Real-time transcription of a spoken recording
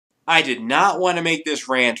I did not want to make this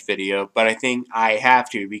rant video, but I think I have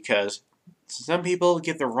to because some people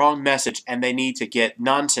get the wrong message and they need to get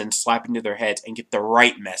nonsense slapped into their heads and get the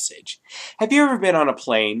right message. Have you ever been on a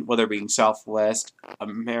plane, whether it be Southwest,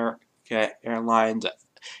 America Airlines,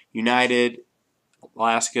 United,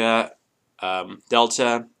 Alaska,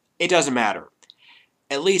 Delta? It doesn't matter.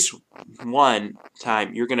 At least one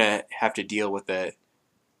time you're going to have to deal with a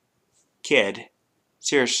kid.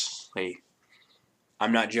 Seriously,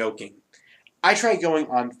 I'm not joking. I try going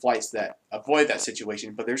on flights that avoid that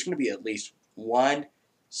situation, but there's going to be at least one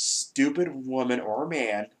stupid woman or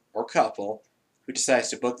man or couple who decides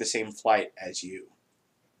to book the same flight as you.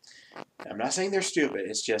 I'm not saying they're stupid,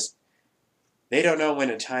 it's just they don't know when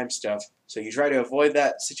to time stuff, so you try to avoid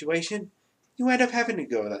that situation, you end up having to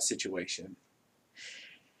go to that situation.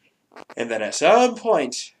 And then at some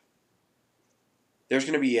point, there's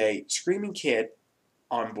going to be a screaming kid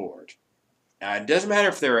on board. Now, it doesn't matter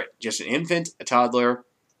if they're just an infant, a toddler,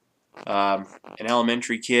 an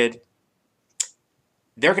elementary kid.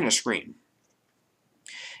 They're going to scream.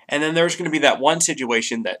 And then there's going to be that one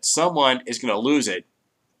situation that someone is going to lose it.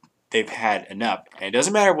 They've had enough. And it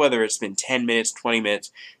doesn't matter whether it's been 10 minutes, 20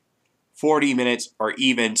 minutes, 40 minutes, or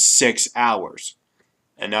even 6 hours.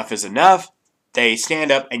 Enough is enough. They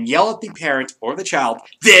stand up and yell at the parent or the child,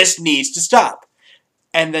 "This needs to stop."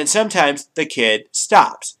 And then sometimes the kid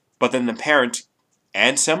stops. But then the parent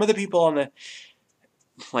and some of the people on the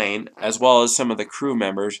plane, as well as some of the crew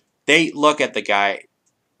members, they look at the guy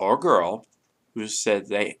or girl who said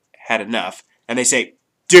they had enough, and they say,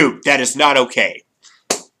 "Dude, that is not okay.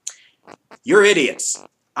 You're idiots."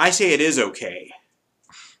 I say it is okay.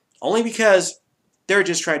 Only because they're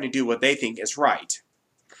just trying to do what they think is right.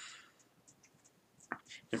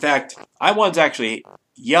 In fact, I once actually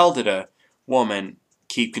yelled at a woman,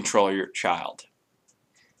 "Keep control of your child."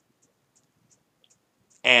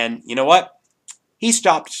 And you know what? He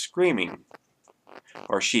stopped screaming.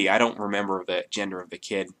 Or she. I don't remember the gender of the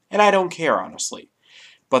kid. And I don't care, honestly.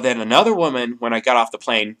 But then another woman, when I got off the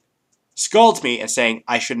plane, scolds me and saying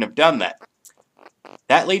I shouldn't have done that.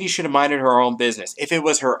 That lady should have minded her own business. If it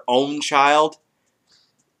was her own child,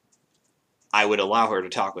 I would allow her to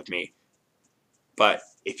talk with me. But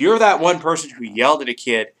if you're that one person who yelled at a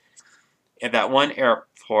kid at that one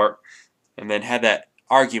airport and then had that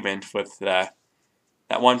argument with that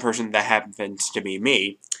one person that happens to be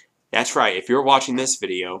me, that's right, if you're watching this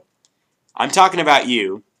video, I'm talking about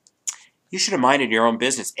you. You should have minded your own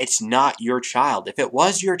business. It's not your child. If it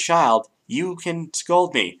was your child, you can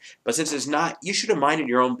scold me. But since it's not, you should have minded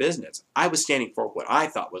your own business. I was standing for what I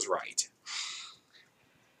thought was right.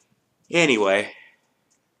 Anyway,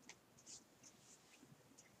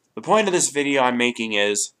 the point of this video I'm making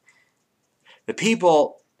is the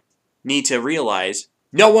people need to realize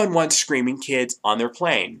no one wants screaming kids on their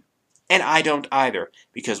plane. And I don't either.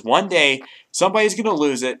 Because one day, somebody's going to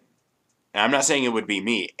lose it. And I'm not saying it would be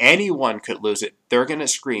me. Anyone could lose it. They're going to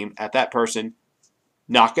scream at that person,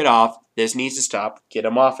 "Knock it off. This needs to stop. Get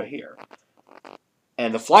him off of here."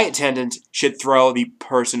 And the flight attendant should throw the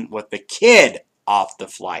person with the kid off the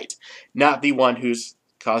flight. Not the one who's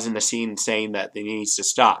causing the scene saying that it needs to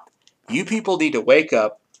stop. You people need to wake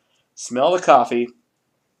up, smell the coffee,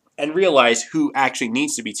 and realize who actually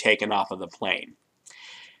needs to be taken off of the plane.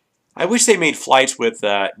 I wish they made flights with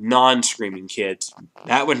non-screaming kids.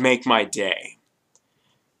 That would make my day.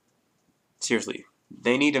 Seriously,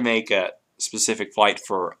 they need to make a specific flight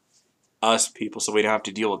for us people so we don't have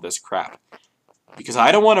to deal with this crap. Because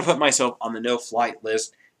I don't want to put myself on the no-flight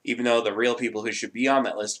list, even though the real people who should be on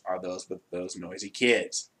that list are those with those noisy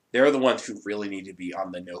kids. They're the ones who really need to be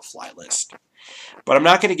on the no-fly list. But I'm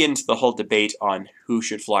not going to get into the whole debate on who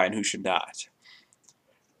should fly and who should not.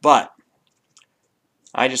 But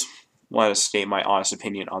I just want to state my honest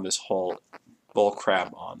opinion on this whole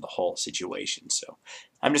bullcrap on the whole situation. So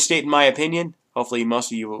I'm just stating my opinion. Hopefully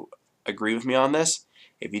most of you will agree with me on this.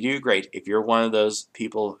 If you do, great. If you're one of those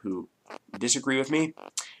people who disagree with me,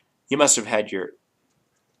 you must have had your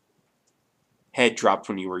head dropped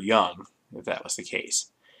when you were young, if that was the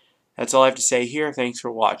case. That's all I have to say here. Thanks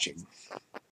for watching.